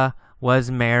 Sara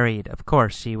was married. Of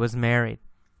course, she was married.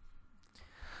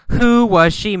 Who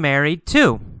was she married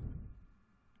to?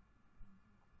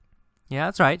 Yeah,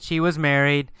 that's right. She was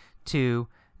married to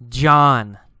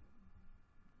John.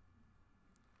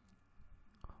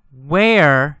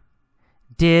 Where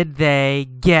did they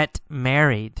get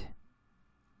married?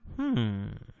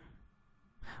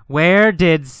 Where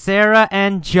did Sara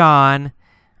and John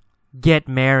get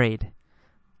married?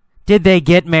 Did they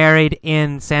get married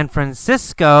in San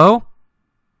Francisco?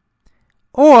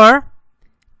 Or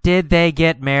did they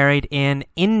get married in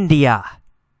India?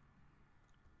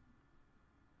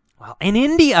 Well, in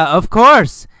India, of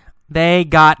course. They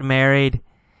got married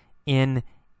in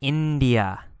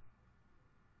India.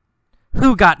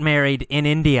 Who got married in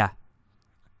India?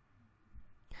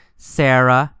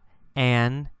 Sara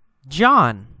and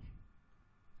John.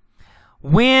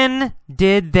 When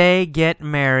did they get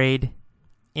married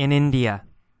in India?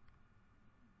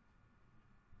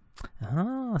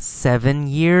 7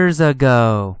 years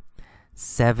ago.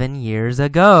 7 years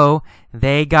ago,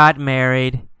 they got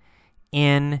married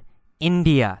in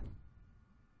India.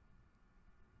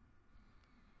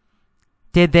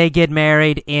 Did they get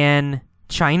married in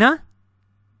China?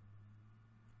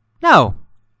 No,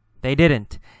 they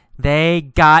didn't. They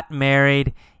got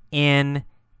married in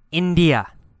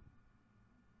India.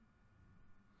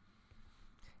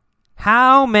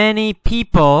 How many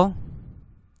people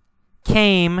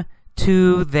came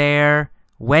to their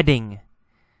wedding?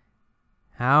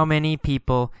 How many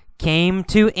people came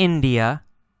to India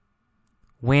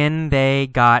when they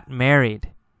got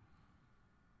married?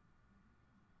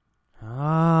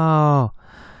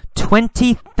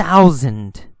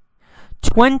 20,000.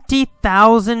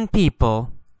 20,000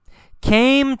 people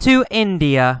came to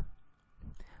India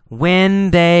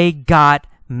when they got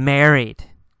married.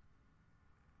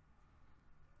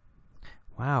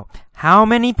 Wow. How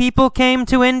many people came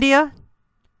to India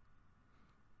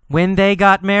when they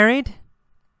got married?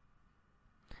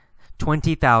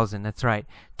 20,000, that's right.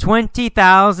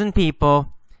 20,000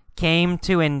 people came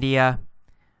to India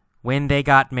when they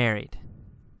got married.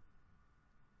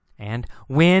 And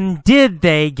when did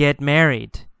they get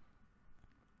married?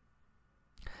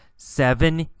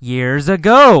 7 years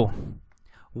ago.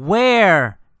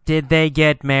 Where did they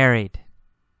get married?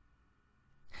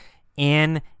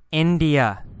 In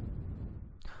India.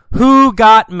 Who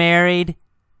got married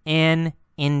in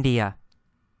India?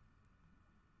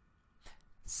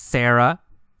 Sara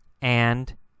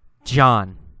and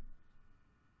John.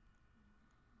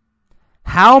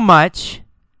 How much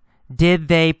did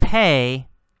they pay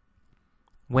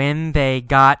when they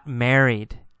got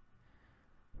married?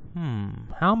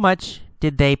 How much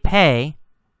did they pay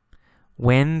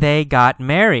when they got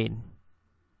married?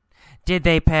 Did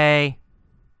they pay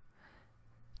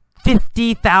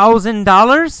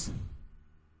 $50,000?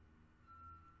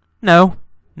 No,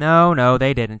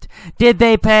 they didn't. Did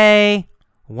they pay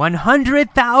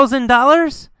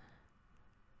 $100,000?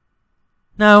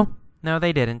 No,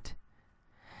 they didn't.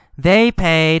 They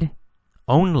paid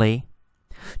only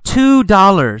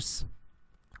 $2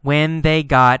 when they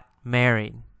got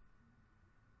married.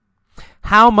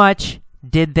 How much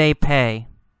did they pay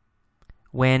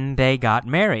when they got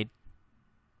married?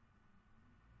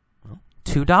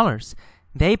 $2.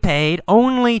 They paid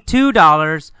only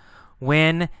 $2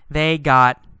 when they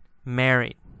got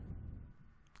married.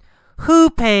 Who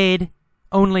paid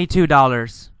only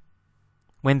 $2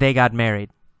 when they got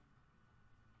married?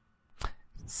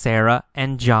 Sara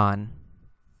and John.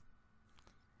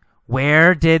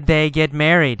 Where did they get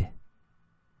married?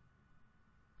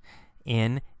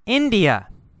 In India.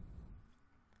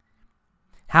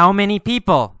 How many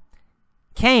people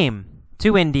came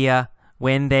to India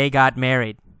when they got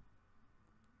married?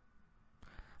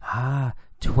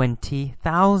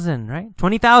 20,000, right?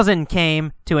 20,000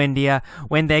 came to India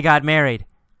when they got married.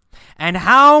 And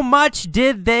how much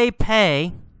did they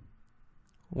pay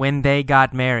when they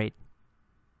got married?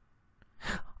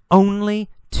 Only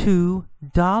 $2.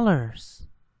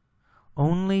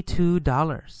 Only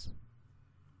 $2.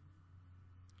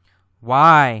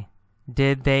 Why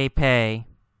did they pay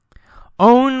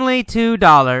only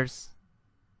 $2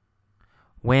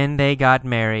 when they got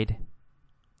married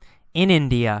in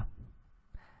India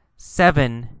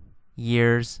 7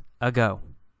 years ago?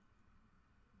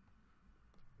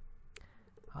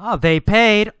 Oh, they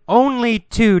paid only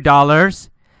 $2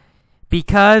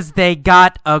 because they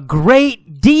got a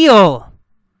great deal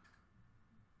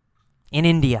in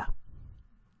India.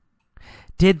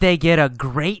 Did they get a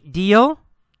great deal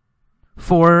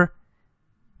for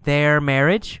their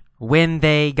marriage when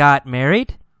they got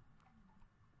married?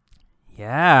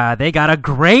 Yeah, they got a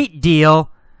great deal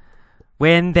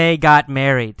when they got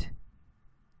married.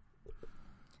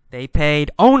 They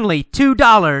paid only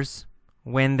 $2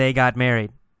 when they got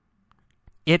married.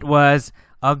 It was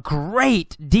a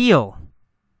great deal.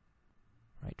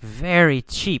 Right, very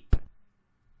cheap.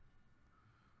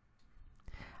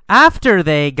 After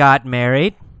they got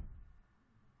married,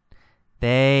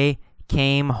 they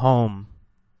came home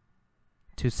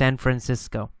to San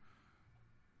Francisco.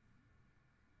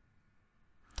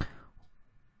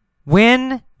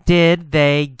 When did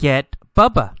they get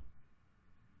Bubba?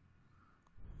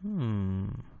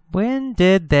 When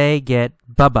did they get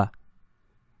Bubba?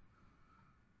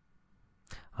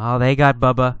 Oh, they got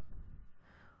Bubba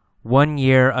 1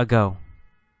 year ago.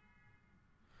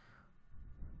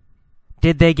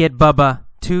 Did they get Bubba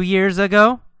 2 years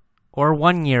ago or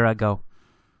 1 year ago?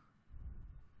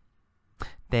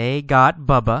 They got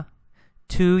Bubba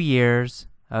 2 years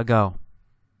ago.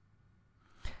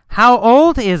 How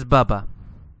old is Bubba?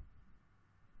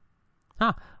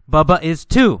 Bubba is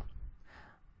 2.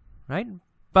 Right?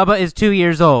 Bubba is 2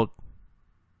 years old.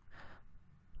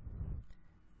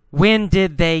 When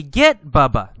did they get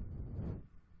Bubba?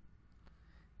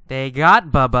 They got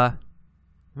Bubba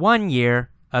 1 year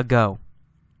ago.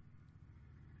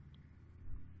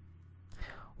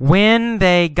 When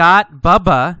they got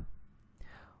Bubba,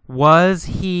 was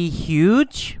he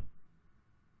huge?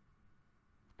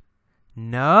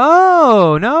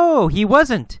 No, he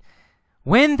wasn't.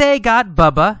 When they got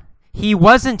Bubba, he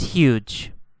wasn't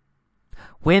huge.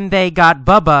 When they got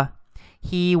Bubba,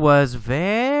 he was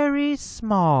very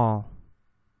small.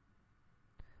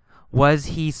 Was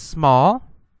he small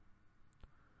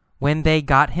when they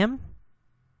got him?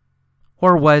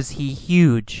 Or was he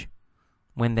huge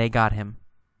when they got him?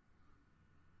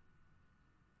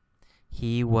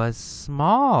 He was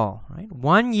small, right?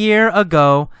 1 year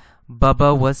ago,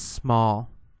 Bubba was small.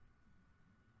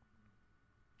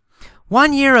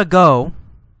 1 year ago,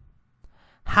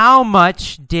 how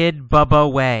much did Bubba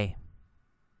weigh?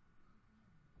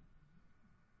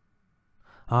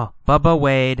 Oh, Bubba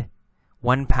weighed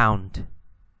 1 pound.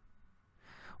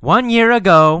 1 year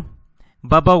ago,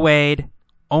 Bubba weighed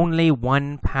only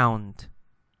 1 pound.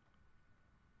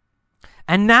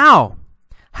 And now,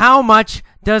 how much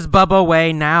does Bubba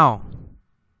weigh now?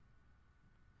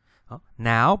 Oh,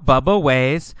 now, Bubba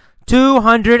weighs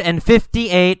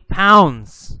 258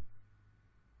 pounds.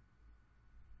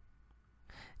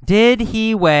 Did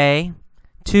he weigh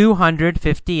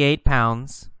 258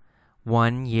 pounds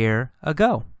 1 year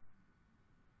ago?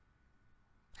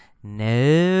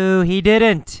 No, he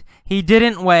didn't. He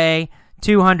didn't weigh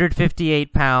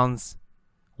 258 pounds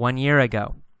 1 year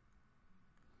ago.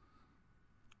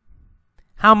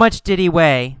 How much did he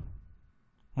weigh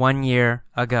 1 year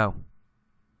ago?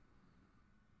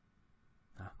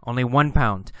 Only 1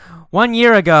 pound. 1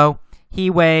 year ago, he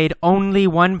weighed only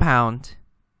 1 pound.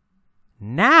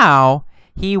 Now,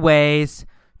 he weighs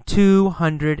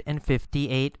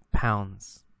 258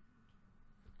 pounds.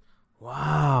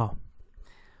 Wow.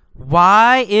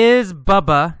 Why is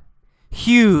Bubba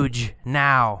huge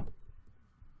now?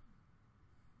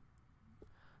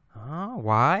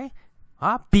 Why?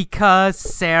 Because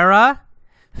Sara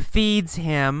feeds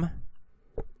him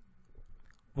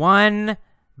 1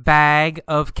 bag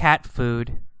of cat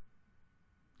food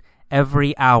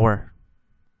every hour.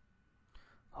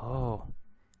 Oh,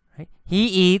 right. He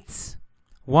eats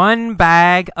 1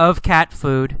 bag of cat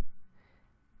food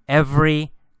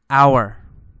every hour.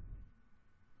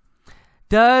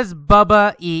 Does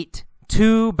Bubba eat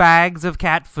 2 bags of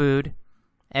cat food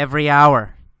every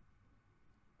hour?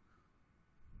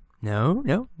 No,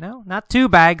 not 2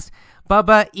 bags.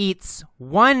 Bubba eats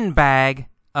 1 bag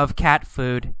of cat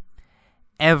food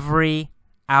every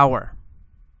hour.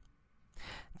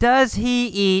 Does he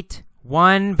eat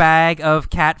 1 bag of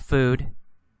cat food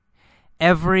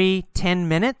every 10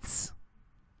 minutes?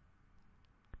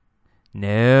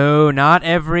 No, not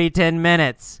every 10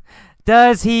 minutes.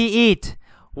 Does he eat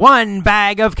 1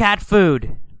 bag of cat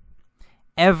food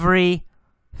every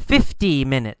 50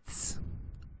 minutes?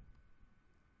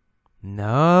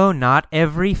 No, not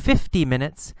every 50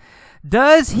 minutes.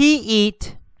 Does he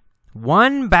eat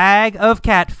 1 bag of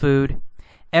cat food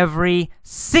every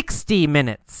 60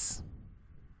 minutes?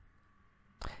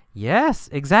 Yes,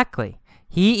 exactly.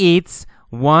 He eats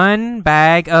 1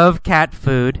 bag of cat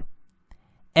food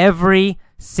every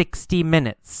 60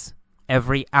 minutes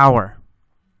every hour.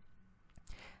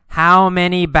 How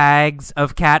many bags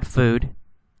of cat food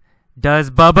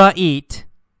does Bubba eat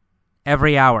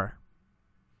every hour?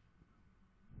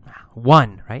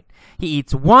 1, right? He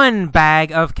eats 1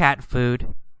 bag of cat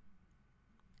food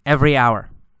every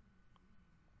hour.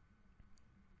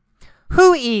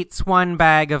 Who eats 1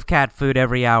 bag of cat food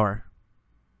every hour?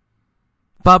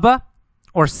 Bubba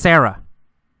or Sara?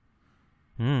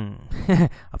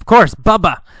 Of course,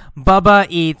 Bubba. Bubba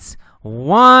eats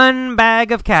 1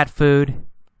 bag of cat food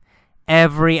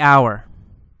every hour.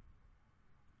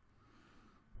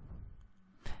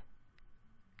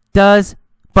 Does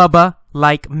Bubba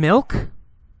like milk?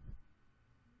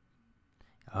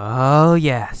 Oh,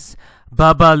 yes.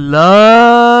 Bubba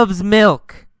loves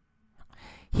milk.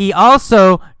 He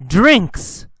also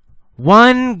drinks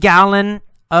 1 gallon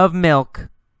of milk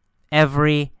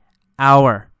every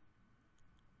hour.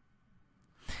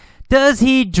 Does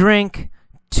he drink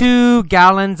 2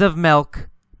 gallons of milk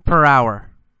per hour?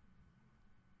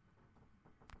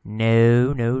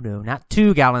 No, not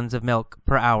 2 gallons of milk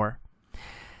per hour.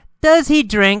 Does he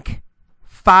drink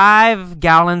 5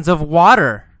 gallons of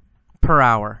water per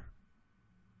hour?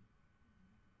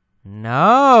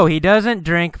 No, he doesn't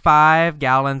drink 5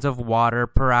 gallons of water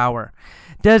per hour.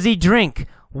 Does he drink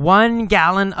 1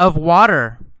 gallon of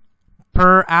water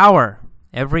per hour,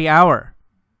 every hour?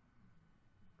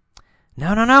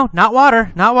 No, not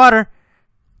water.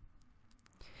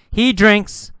 He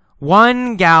drinks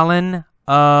 1 gallon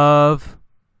of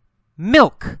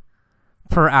milk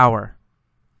per hour.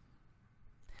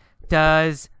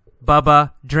 Does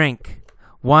Bubba drink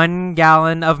 1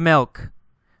 gallon of milk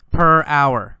per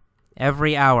hour,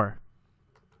 every hour?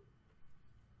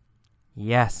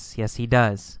 Yes, he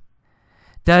does.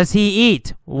 Does he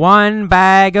eat 1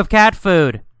 bag of cat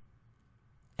food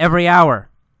every hour,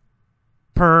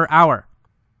 per hour?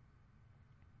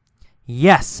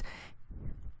 Yes.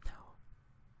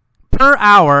 Per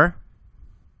hour,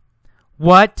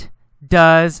 what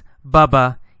does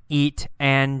Bubba eat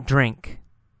and drink?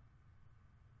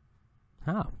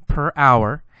 Per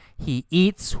hour, he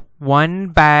eats 1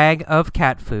 bag of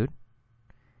cat food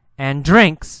and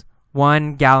drinks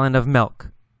 1 gallon of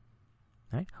milk.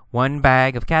 Right? 1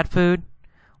 bag of cat food,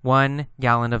 1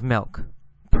 gallon of milk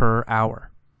per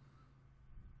hour.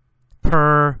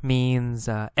 Per means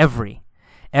every.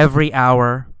 Every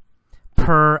hour,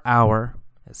 per hour,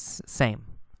 same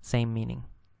meaning.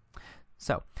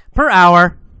 So, per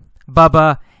hour,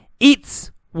 Bubba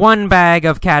eats 1 bag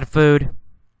of cat food,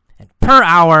 and per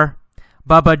hour,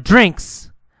 Bubba drinks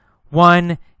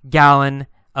 1 gallon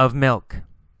of milk.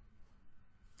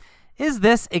 Is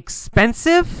this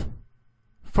expensive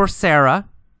for Sara,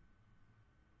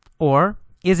 or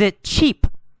is it cheap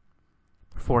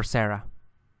for Sara?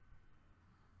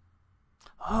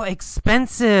 Oh,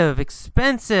 expensive,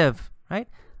 right?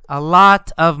 A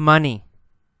lot of money.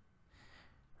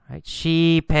 Right?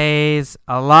 She pays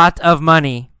a lot of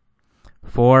money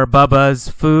for Bubba's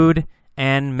food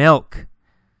and milk.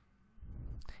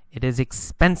 It is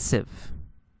expensive.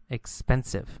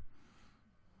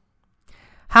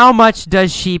 How much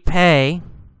does she pay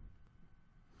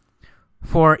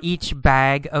for each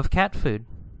bag of cat food?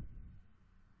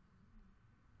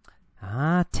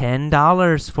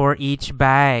 $10 for each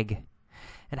bag.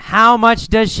 And how much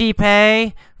does she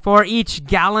pay for each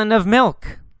gallon of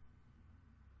milk?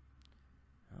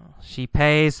 She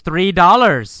pays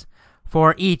 $3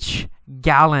 for each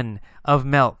gallon of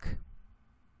milk.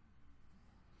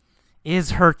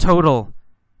 Is her total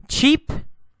cheap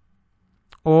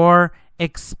or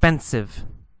expensive?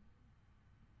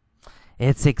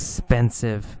 It's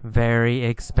expensive, very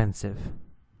expensive.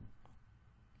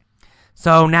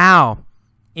 So now,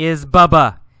 is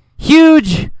Bubba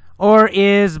huge or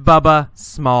is Bubba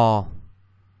small?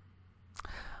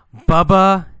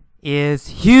 Bubba is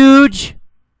huge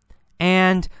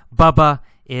and Bubba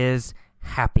is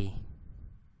happy.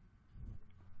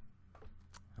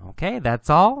 Okay, that's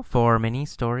all for Mini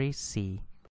Story C.